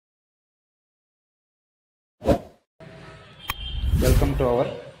to our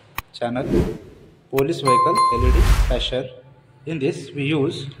channel Police Vehicle LED Flasher. In this we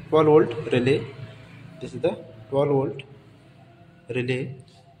use 12 volt relay. This is the 12 volt relay,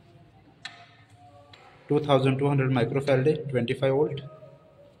 2200 microfarad, 25 volt.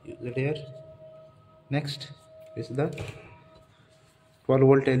 Use it here. Next is the 12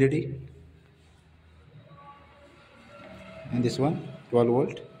 volt LED, and this one 12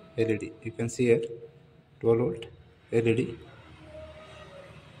 volt LED. You can see here 12 volt LED.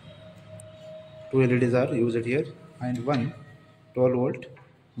 Two LEDs are used here, and one 12 volt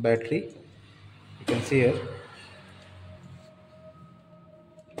battery. You can see here.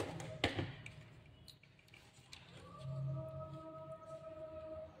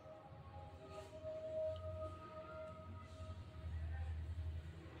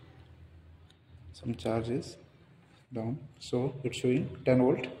 Some charge is down, so it's showing 10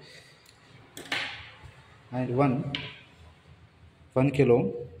 volt, and one kilo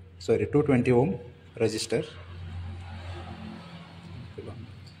ohm, sorry, 220 ohm resistor.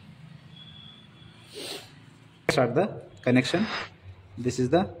 Start the connection. This is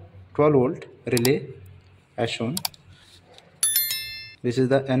the 12 volt relay as shown. This is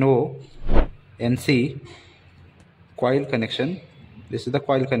the NO NC coil connection. This is the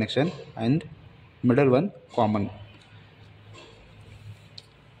coil connection, and middle one common.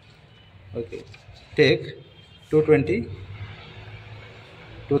 Okay, take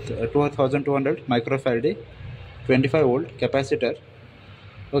 2200 microfarad 25 volt capacitor.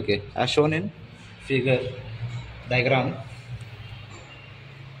 Okay, as shown in figure diagram.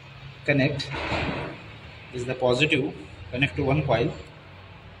 Connect. This is the positive. Connect to one coil.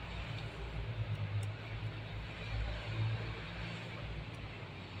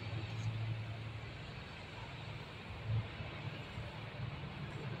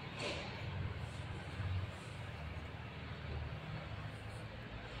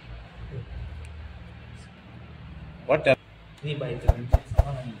 What?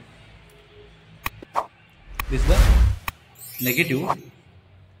 This the negative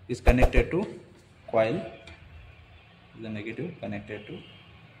is connected to coil. The negative connected to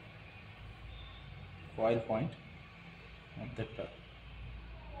coil point of the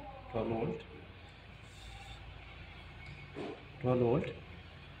 12 volt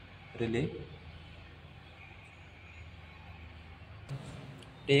relay.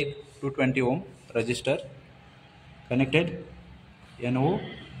 Take 220 ohm resistor, connected NO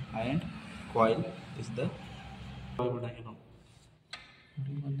and coil is the NO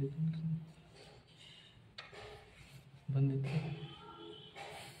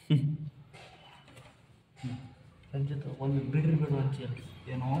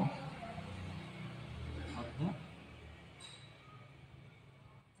of the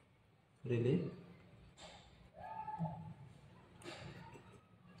relay.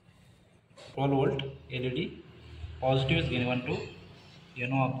 12 volt LED. Positive is given to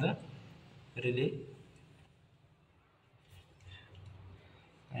NO of the relay,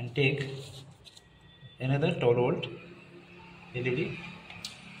 and take another 12 volt LED,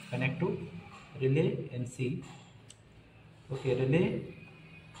 connect to relay NC. Okay, relay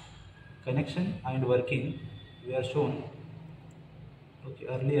connection and working we are shown, okay,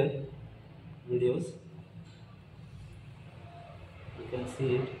 earlier videos. You can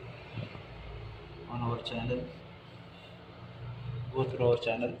see it on our channel. Go through our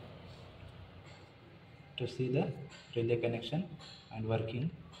channel to see the relay connection and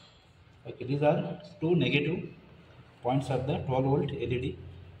working. Okay, these are two negative points of the 12 volt LED.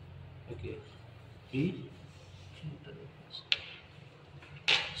 Okay, we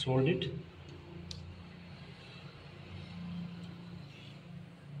solder it.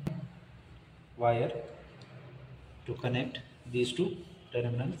 Wire to connect these two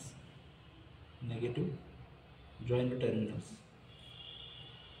terminals, negative join terminals.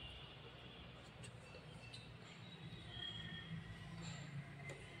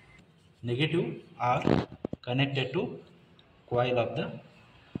 Negative are connected to coil of the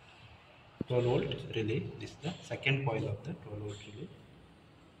 12 volt relay. This is the second coil of the 12 volt relay,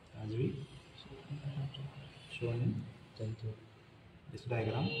 as we shown in this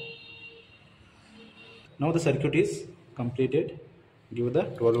diagram. Now the circuit is completed. Give the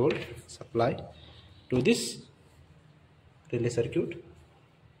 12 volt supply to this relay circuit.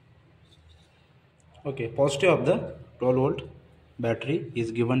 Okay, positive of the 12 volt battery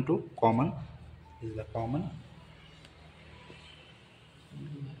is given to common. This is the common.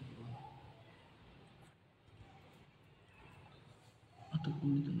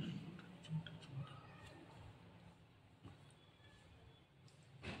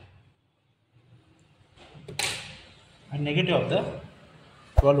 And negative of the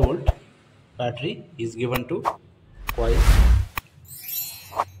 12-volt battery is given to coil.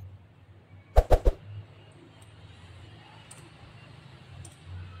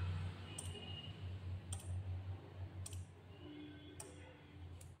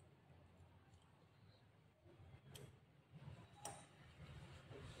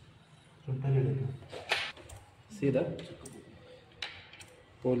 See the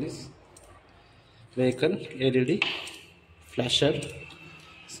police vehicle LED flasher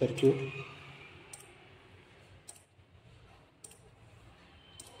circuit.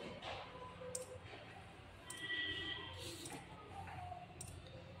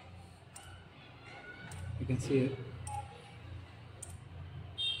 You can see it.